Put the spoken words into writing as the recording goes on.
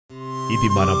ఇది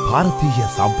మన భారతీయ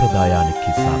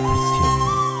సాంప్రదాయానికి సాదృశ్యం.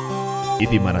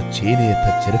 ఇది మన చేనేత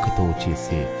చెరకుతో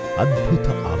చేసే అద్భుత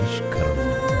ఆవిష్కరణ.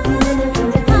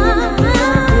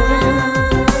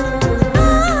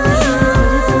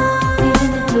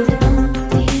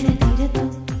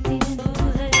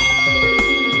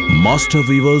 మాస్టర్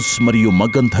వీవర్స్ మరియు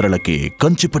మగ్గం ధరలకే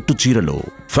కంచిపట్టు చీరలు,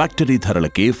 ఫ్యాక్టరీ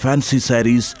ధరలకే ఫ్యాన్సీ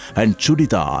శారీస్ అండ్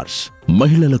చుడిదార్స్.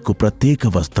 మహిళలకు ప్రత్యేక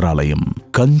వస్త్రాలయం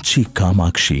Kanchi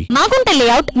Kamakshi, Magunta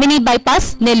layout, mini bypass,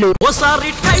 Nellore.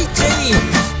 ఓసారి ట్రై చేయి.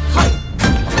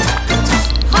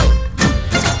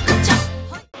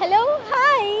 హలో,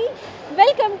 హాయ్,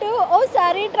 వెల్కమ్ టు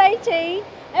ఓసారి ట్రై చేయి.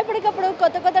 ఎప్పటికప్పుడు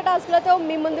కొత్త కొత్త టాస్క్లతో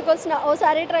మీ ముందుకు వస్తున్న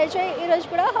ఓసారి ట్రై చేయి ఈరోజు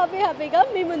కూడా హ్యాపీగా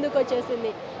మీ ముందుకు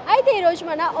వచ్చేసింది. అయితే ఈరోజు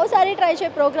మన ఓసారి ట్రై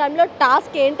చేయి ప్రోగ్రాంలో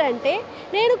టాస్క్ ఏంటంటే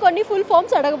నేను కొన్ని ఫుల్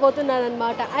ఫామ్స్ అడగబోతున్నాను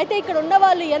అనమాట. అయితే ఇక్కడ ఉన్న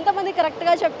వాళ్ళు ఎంతమంది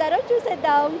కరెక్ట్గా చెప్తారో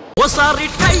చూసేద్దాం. ఓసారి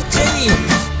ట్రై చేయి.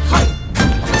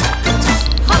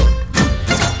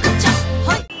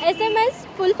 SMS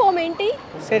ఫుల్ ఫామ్ ఏంటి?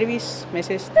 Service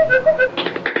message.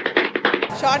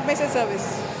 Short message service.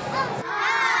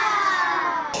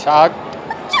 Short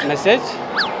message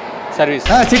service.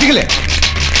 చిటికలే.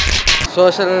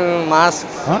 Social mask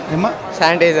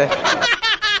sanitiser.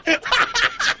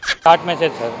 Short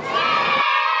message sir.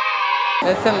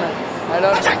 SMS. I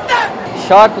don't know.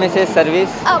 Short message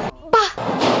service.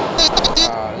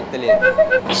 తెలియదు.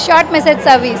 Short message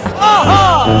service.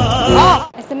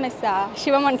 SMS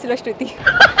Shiva మనసులో శృతి.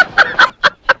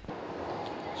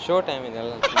 షో టైం ఇది.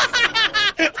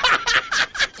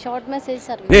 Short message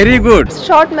service. Very good.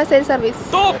 Short message service.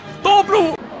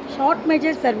 Short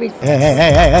message service.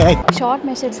 Short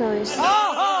message service.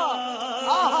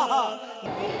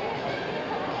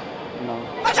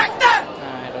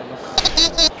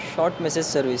 Short message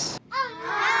service.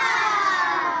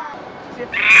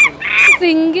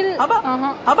 Single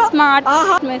smart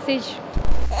message.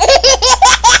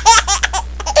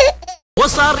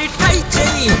 ఓసారి try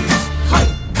చేయి.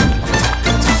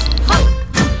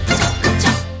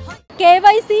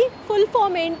 KYC full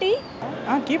form ఏంటి?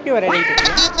 Keep your identity.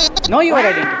 No your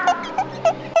identity.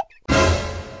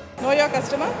 No your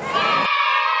customer.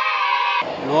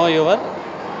 No your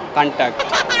contact.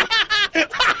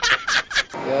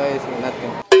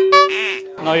 Nothing.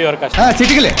 No your customer.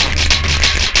 చిటికలే.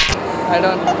 I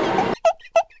don't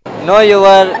know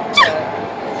your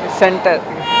center.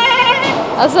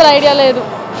 అసలు idea లేదు.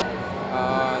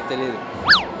 తెలీదు.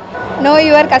 No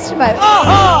your customer.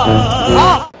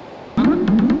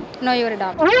 No your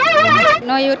dog.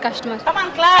 No your customer.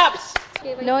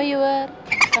 No your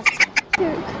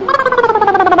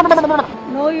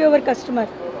no your customer.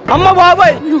 అమ్మ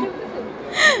బాబాయ్.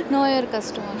 No your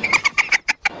customer.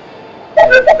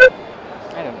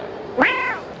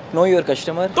 No your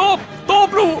customer.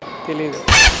 తెలీదు.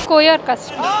 కో your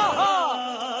customer.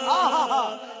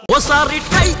 ఓసారి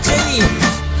try చేయి.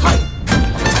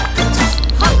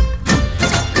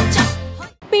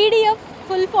 PDF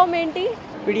full form ఏంటి?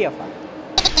 PDF.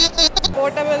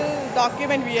 Portable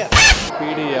document we're.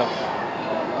 PDF.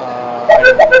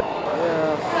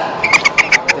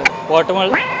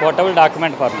 Portable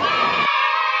document format.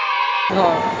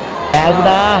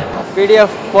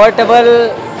 PDF portable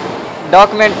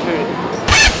document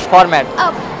format.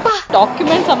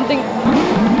 Document something.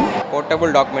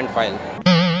 Portable document file.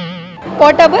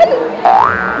 Portable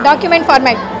document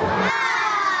format.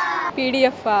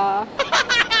 PDF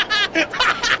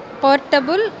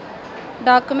portable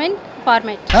document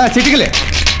format. చిటికలే.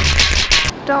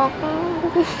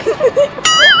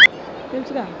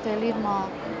 తెలుసుగా. తెలీదు మా.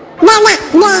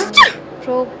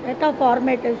 ఎట్లా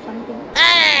format something.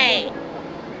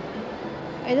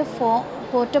 ఏదో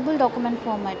portable document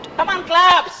format.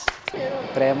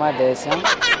 ప్రేమ దేశం.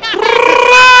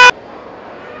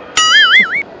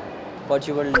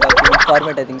 Portable document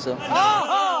format. I think so.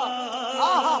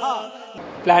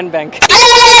 Plan bank.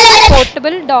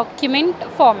 Portable document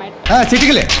format.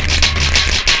 చిటికలే.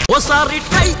 ఓసారి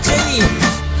try చేయి.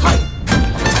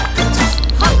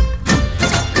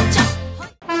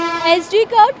 SD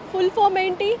card full form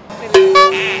ఏంటి?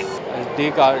 SD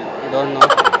card. Don't know.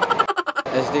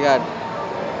 SD card.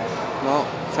 Know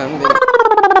something.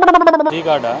 SD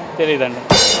కార్డా? తెలీదండి.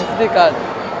 SD card.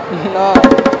 నో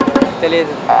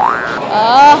తెలీదు.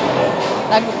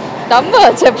 నాకు దమ్ము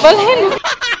చెప్పలేను.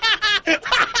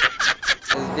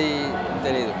 SD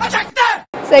తెలీదు.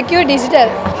 Secure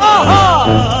digital.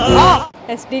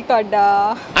 SD కార్డా?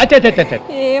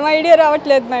 ఏం ఐడియా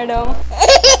రావట్లేదు మేడం.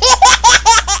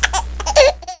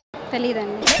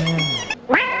 తెలీదండి.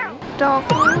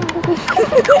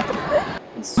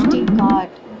 SD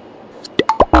కార్డ్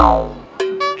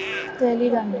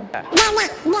తెలీదండి.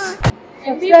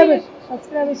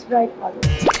 సబ్స్క్రైబర్స్ రైట్ కాదు.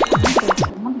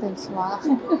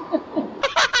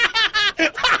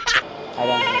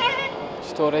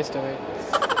 Storage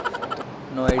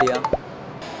no idea.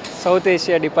 South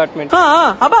Asia department.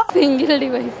 Single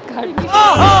device card.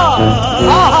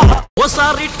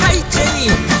 ఓసారి ట్రై చేయి.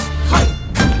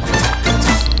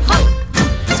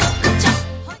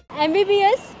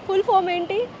 ఎంబీబీఎస్ ఫుల్ ఫామ్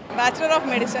ఏంటి? Bachelor of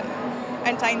medicine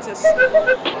and sciences.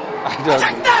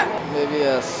 Maybe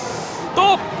yes.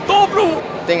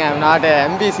 I think I'm not a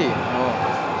MPC. No,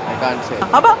 I can't say.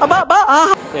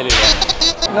 తెలీదు.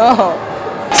 No.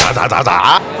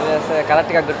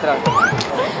 కరెక్ట్గా గుర్తురా.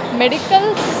 Medical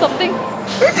something.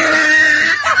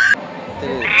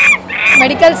 తెలియదు.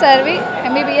 Medical సర్వీ.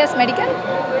 MBBS medical.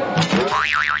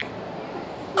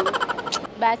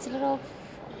 Bachelor of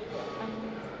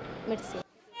medicine.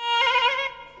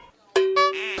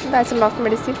 Bachelor of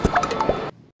medicine.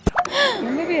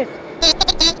 MBBS.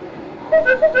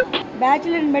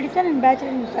 Bachelor in medicine and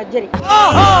bachelor in surgery.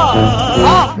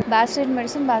 Bachelor in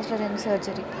medicine, bachelor in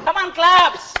surgery.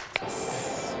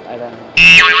 I don't know.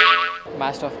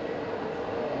 Master of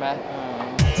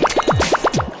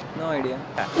no idea.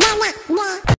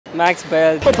 Max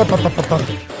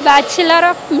biology. Bachelor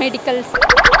of medicals.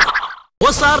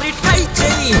 ఓసారి try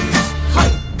చేయి.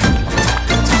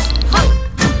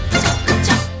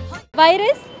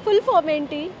 Virus full form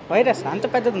ఏంటి? Virus అంత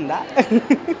పెద్దది ఉందా?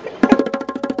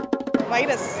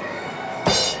 Virus.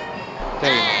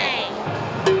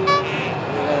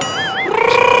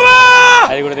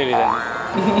 అది కూడా తెలియదు.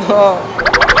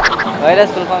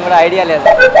 Virus full form కూడా ఐడియా లేదు.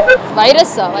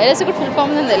 వైరస్ వైరస్ కూడా ఫుల్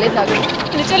ఫామ్ ఉందని తెలియదు నాకు.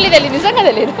 లిటరల్లీ తెలియదు, నిజంగా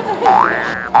తెలియదు.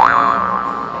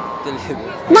 తెలియదు.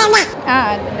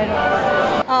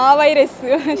 వైరస్.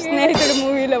 స్నేహితుడు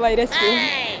మూవీలో వైరస్.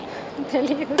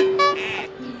 తెలియదు.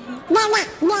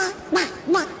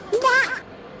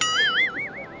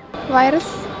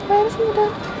 వైరస్ వైరస్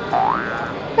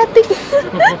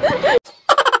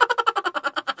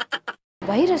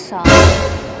వైరస్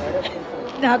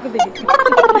నాకు తెలియదు.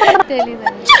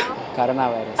 తెలీదండి. Corona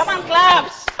virus.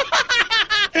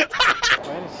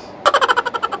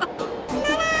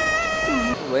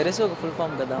 వైరస్ ఒక ఫుల్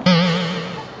ఫామ్ కదా.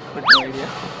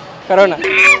 కరోనా.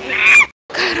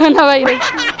 Corona virus.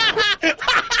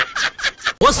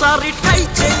 ఓసారి ట్రై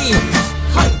చేయి.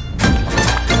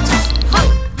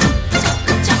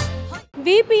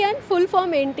 VPN ఫుల్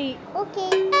ఫామ్ ఏంటి?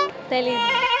 తెలీదు.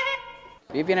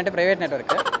 VPN అంటే private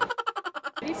network.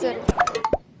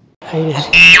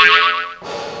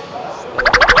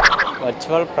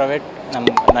 Virtual private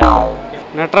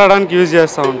net రావడానికి యూజ్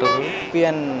చేస్తూ ఉంటారు.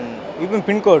 VPN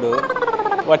pin code.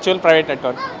 Virtual private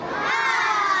network.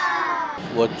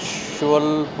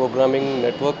 Virtual programming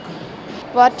network.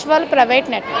 Virtual private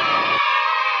network.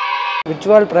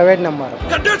 Virtual private number.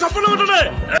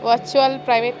 Virtual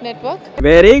private network.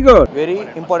 Very good. Very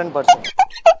important person.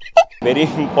 Very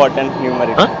important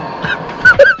numeric.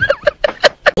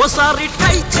 ఓసారి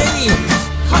try చేయి.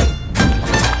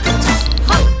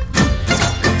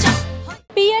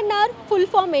 PNR full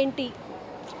form ఏంటి?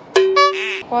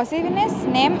 పాసివ్నెస్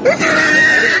name.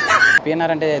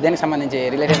 PNR అంటే దేనికి సంబంధించి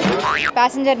related?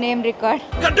 Passenger name record.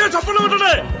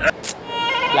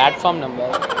 Platform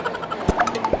number.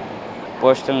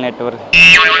 Postal network.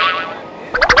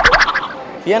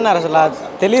 PNR అసలు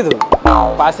తెలీదు.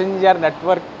 Passenger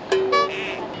network.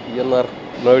 PNR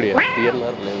no idea.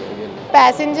 PNR లేదు.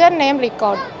 Passenger name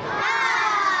record.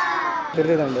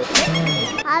 తెలియదండి.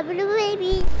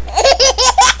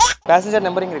 Passenger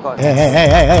numbering record.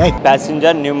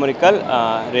 Passenger numerical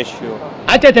ratio.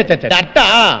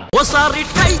 ఓసారి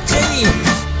ట్రై చేయి.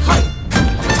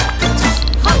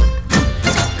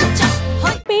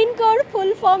 పిన్ కోడ్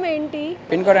ఫుల్ ఫామ్ ఏంటి?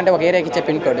 పిన్ కోడ్ అంటే ఒక ఏరియాకి ఇచ్చే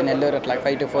పిన్ కోడ్. నెల్లూరు అట్లా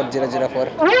 524004.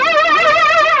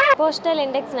 Postal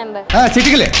index number.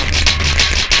 చిటికలే.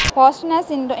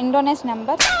 పోస్టనెస్ ఇండోనెస్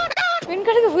number. Pin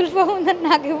code full form ఉందని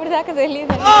నాకు ఇప్పుడు దాకా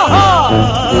తెలియదు.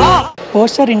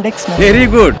 Poster index. Very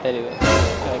good. తెలియదు.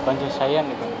 కొంచెం షై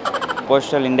అండి.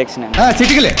 Postal index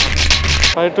చిటికలే.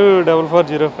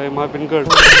 524405 మా pin code.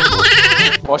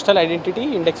 Postal identity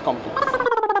index complete.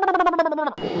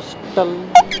 Postal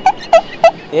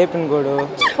ఏ పిన్ కోడ్?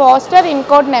 Poster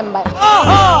ఇన్కోడ్ number.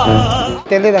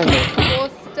 తెలియదండి.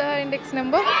 Poster index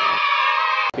number.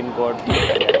 Pin code.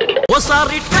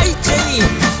 ఓసారి ట్రై చేయి.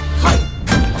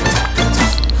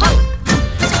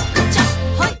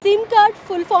 సిమ్ కార్డ్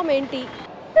ఫుల్ ఫామ్ ఏంటి?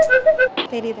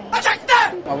 తెలియదండి.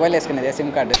 మొబైల్ వేసుకునేది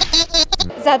సిమ్ కార్డు.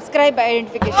 Subscribe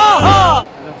identification.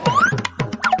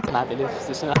 నాకు తెలియదు.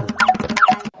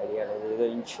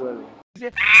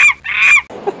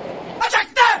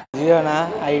 జియోనా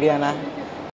ఐడియానా?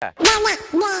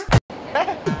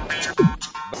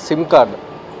 SIM card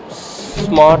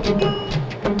smart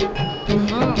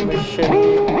machine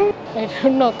I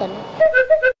don't know కన్నా.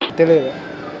 తెలియదు.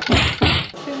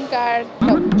 సిమ్ కార్డ్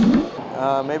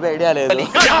మేబీ ఐడియా లేదు.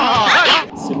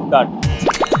 SIM card.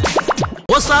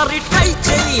 ఓసారి ట్రై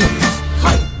చేయి.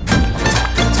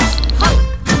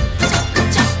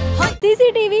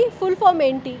 సీసీటీవీ ఫుల్ ఫామ్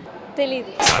ఏంటి?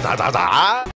 తెలీదు.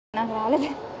 నాకు రాలేదు.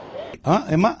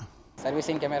 ఏమ్మా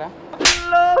సర్వీసింగ్ కెమెరా.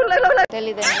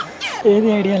 తెలీదండి. ఏది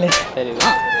ఐడియా లేదు. తెలీదు.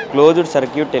 Closed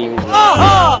circuit television.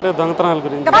 దొంగతనాల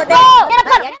గురించి.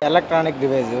 Electronic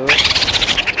device.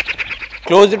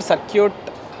 Closed circuit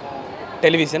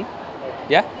television.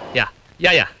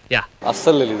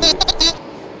 అస్సలు తెలీదు.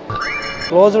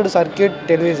 Closed circuit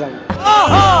television.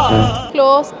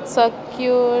 Close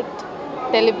circuit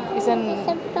television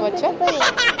వచ్చా?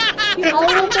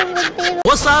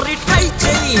 ఓసారి ట్రై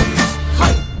చేయి.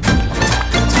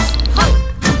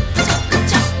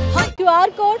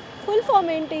 క్యూఆర్ కోడ్ ఫుల్ ఫామ్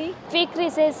ఏంటి? Quick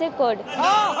recess code.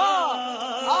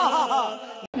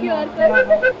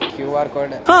 QR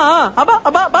code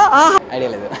idea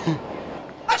లేదు.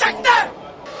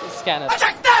 Scanner.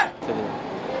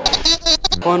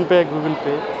 Phone pay, Google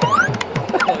pay.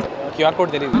 QR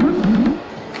code తెలియదు.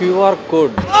 QR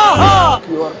code.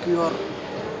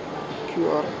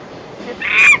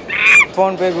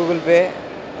 Phone pay, Google pay,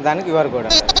 దానికి QR code.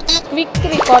 Quick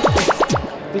record.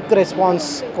 Quick response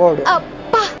code.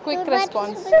 Quick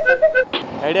response.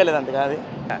 Idea లేదంట కాదు.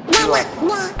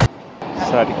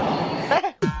 Sorry.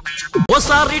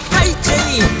 ఓసారి try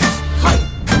చేయి.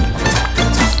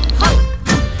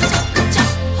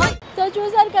 So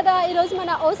చూసారు కదా, ఈరోజు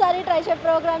మన ఓసారి ట్రై చేయి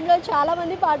ప్రోగ్రాంలో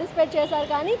చాలామంది పార్టిసిపేట్ చేశారు,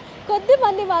 కానీ కొద్ది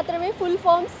మంది మాత్రమే ఫుల్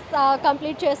ఫామ్స్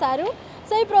కంప్లీట్ చేశారు.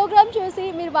 సో ఈ ప్రోగ్రామ్ చూసి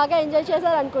మీరు బాగా ఎంజాయ్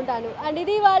చేశారు అనుకుంటాను. అండ్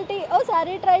ఇది వాళ్ళ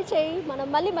ఓసారి ట్రై చేయి. మనం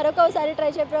మళ్ళీ మరొక ఓసారి ట్రై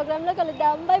చేయి ప్రోగ్రాంలో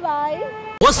కలుద్దాం. Bye bye.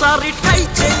 ఓసారి ట్రై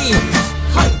చేయి.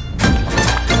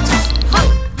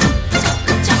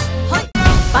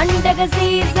 పండగ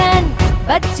సీజన్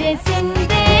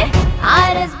వచ్చేసిందే,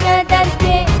 ఆర్ఎస్ బ్రదర్స్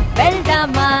డే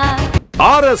వెళ్దామా?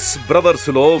 ఆర్ఎస్ బ్రదర్స్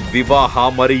లో వివాహ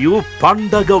మరియు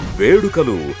పండగ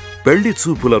వేడుకలు, పెళ్లి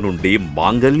చూపుల నుండి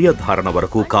మాంగళ్య ధారణ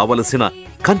వరకు కావలసిన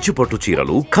కంచిపట్టు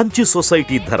చీరలు కంచి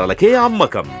సొసైటీ ధరలకే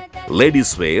అమ్మకం.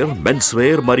 లేడీస్ వేర్, మెన్స్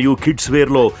వేర్ మరియు కిడ్స్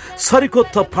వేర్ లో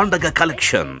సరికొత్త పండగ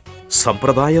కలెక్షన్.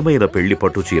 సంప్రదాయమైన పెళ్లి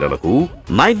పట్టు చీరలకు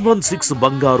 916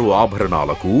 బంగారు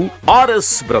ఆభరణాలకు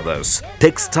RS brothers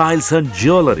textiles and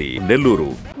jewellery, Nellore.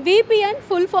 VPN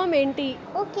full form ఏంటి?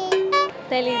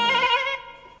 తెలీదు.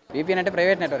 VPN అంటే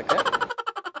private network.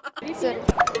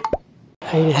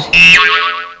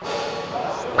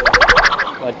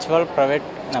 Virtual private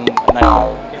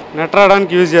net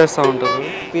రావడానికి యూజ్ చేస్తూ ఉంటారు.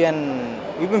 VPN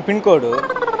pin code.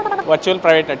 Virtual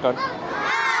private network.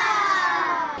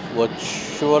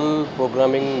 Virtual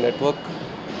programming network.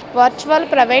 Virtual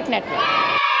private network.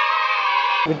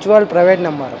 Virtual private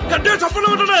number.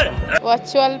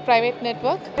 Virtual private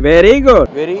network. Very good.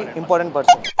 Very important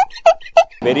person.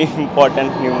 Very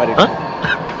important numeric.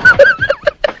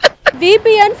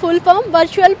 VPN full form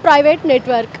virtual private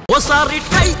network. ఓసారి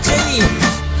try చేయి.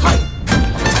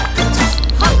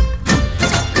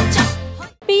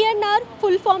 PNR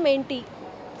full form ఏంటి?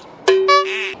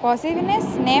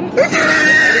 పాసివ్నెస్ name.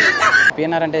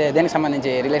 PNR అంటే దేనికి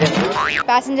సంబంధించి related?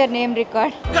 Passenger name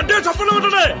record.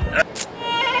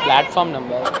 Platform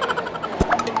number.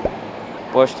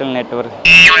 Postal network.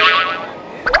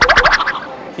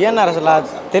 PNR అసలు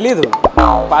తెలీదు.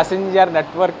 Passenger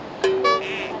network.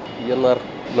 PNR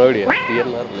no idea.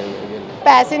 PNR లేదు.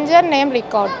 Passenger name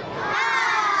record.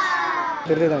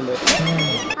 తెలియదండి.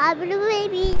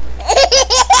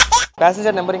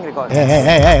 Passenger numbering record.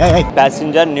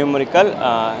 Passenger numerical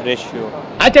ratio.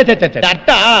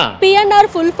 PNR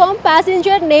full form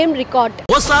passenger name record.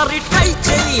 ఓసారి try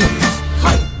చేయి.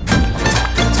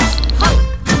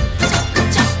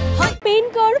 Pin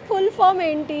code full form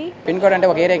ఏంటి? Pin code అంటే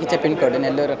ఒక ఏరియాకి ఇచ్చే పిన్ కోడ్.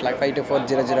 నెల్లూరు అట్లా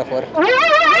 524004.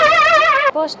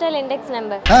 Postal index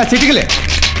number. చిటికలే.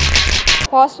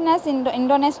 పోస్ట్నెస్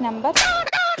ఇండోనెస్ number.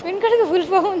 Pin code full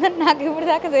form ఉందని నాకు ఇప్పుడు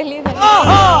దాకా తెలియదు.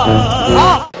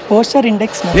 Poster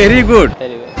index. Very good.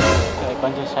 తెలీదు.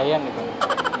 కొంచెం షై అండి.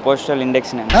 Postal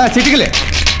index చిటికలే.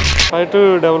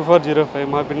 524405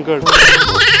 మా pin code.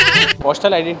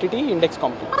 Postal identity index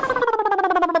complete.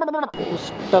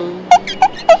 Postal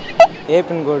ఏ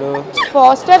పిన్ కోడ్?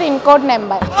 Poster ఇన్కోడ్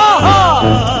number.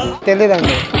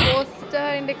 తెలియదండి.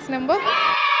 Poster index number.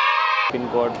 Pin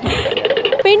code.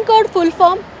 Pin code full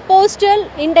form postal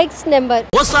index number.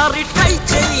 ఓసారి ట్రై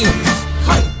చేయి.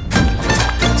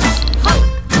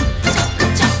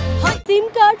 SIM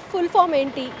card full form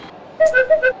ఏంటి?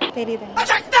 తెలీదండి.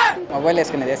 Mobile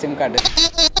వేసుకునేది SIM card.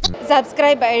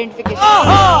 Subscribe identification.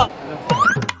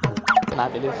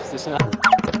 నాకు తెలియదు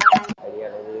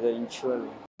ఏదో ensure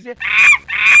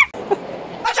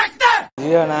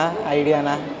Ziona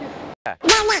ఐడియానా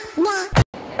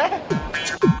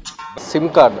SIM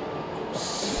card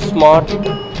smart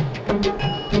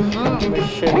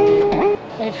machine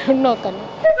I don't know కన్నా.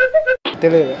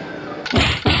 తెలియదు.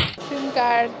 సిమ్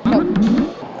కార్డ్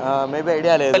మేబీ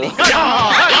ఐడియా లేదు.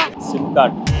 SIM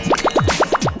card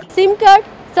SIM card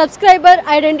subscriber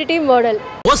identity model.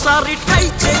 ఓసారి ట్రై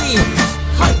చేయి.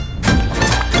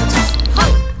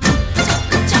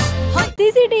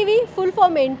 సీసీటీవీ ఫుల్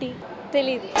ఫామ్ ఏంటి?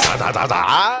 తెలీదు.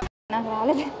 నాకు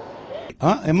రాలేదు.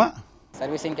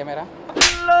 Servicing camera.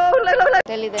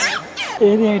 తెలీదండి.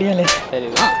 ఏది ఐడియా లేదు.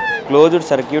 తెలియదు. Closed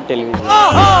circuit television.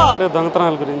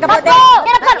 దొంగతనాల గురించి.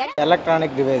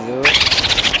 Electronic device.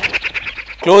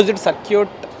 Closed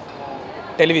circuit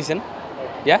television.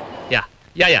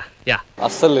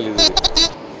 అస్సలు తెలీదు.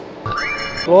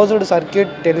 Closed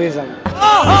circuit television.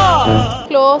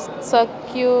 Close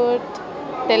circuit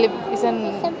television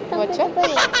వచ్చా?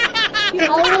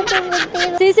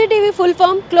 CCTV full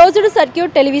form closed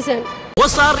circuit television.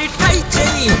 ఓసారి ట్రై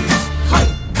చేయి.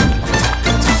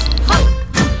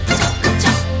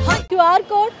 క్యూఆర్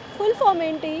కోడ్ ఫుల్ ఫామ్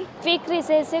ఏంటి? Quick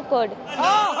recess code.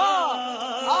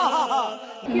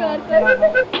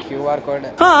 QR code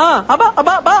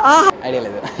idea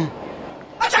లేదు.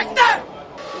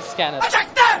 Scanner.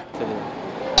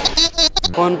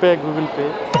 Phone pay Google pay.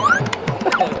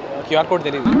 QR code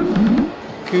తెలియదు.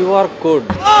 QR code.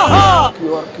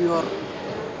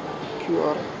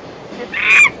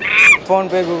 Phone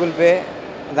pay Google pay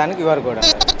దానికి QR code.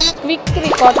 Quick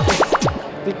record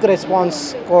quick response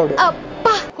code.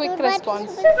 Quick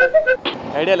response.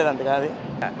 Idea లేదంట కాదు.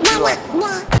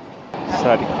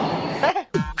 Sorry.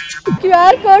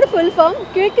 QR code full form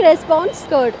quick response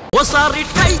code. ఓసారి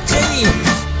try చేయి.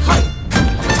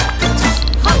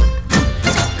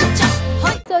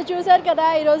 So చూసారు కదా,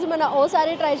 ఈరోజు మన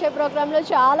ఓసారి ట్రై చేయి ప్రోగ్రాంలో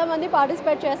చాలామంది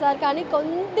పార్టిసిపేట్ చేశారు, కానీ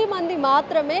కొద్దిమంది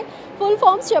మాత్రమే ఫుల్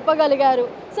ఫామ్స్ చెప్పగలిగారు.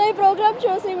 సో ఈ ప్రోగ్రామ్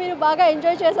చూసి మీరు బాగా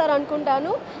ఎంజాయ్ చేశారు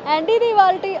అనుకుంటాను. అండ్ ఇది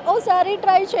వాళ్ళ ఓసారి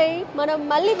ట్రై చేయి. మనం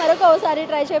మళ్ళీ మరొక ఓసారి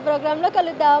ట్రై చేయి ప్రోగ్రాంలో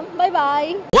కలుద్దాం. Bye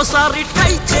bye. ఓసారి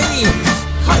ట్రై చేయి.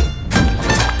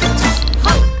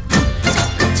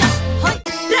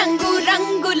 రంగు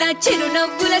రంగుల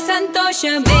చిరునవ్వుల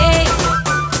సంతోషమే,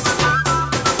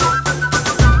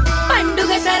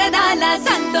 పండుగ సరదాల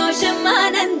సంతోషం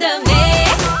ఆనందమే,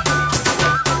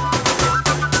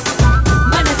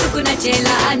 మనసుకు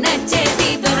నచ్చేలా నచ్చేది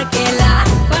దొరకేలా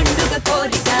పండుగ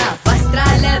కోరిక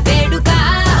వస్త్రాల వేడుక.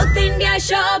 సౌత్ ఇండియా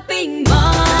షాపింగ్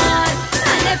మాల్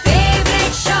మన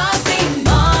favourite shopping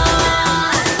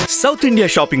mall. South India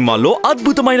shopping mall లో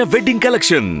అద్భుతమైన wedding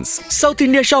collections. South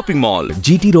India shopping mall,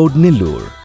 GT road, Nellore.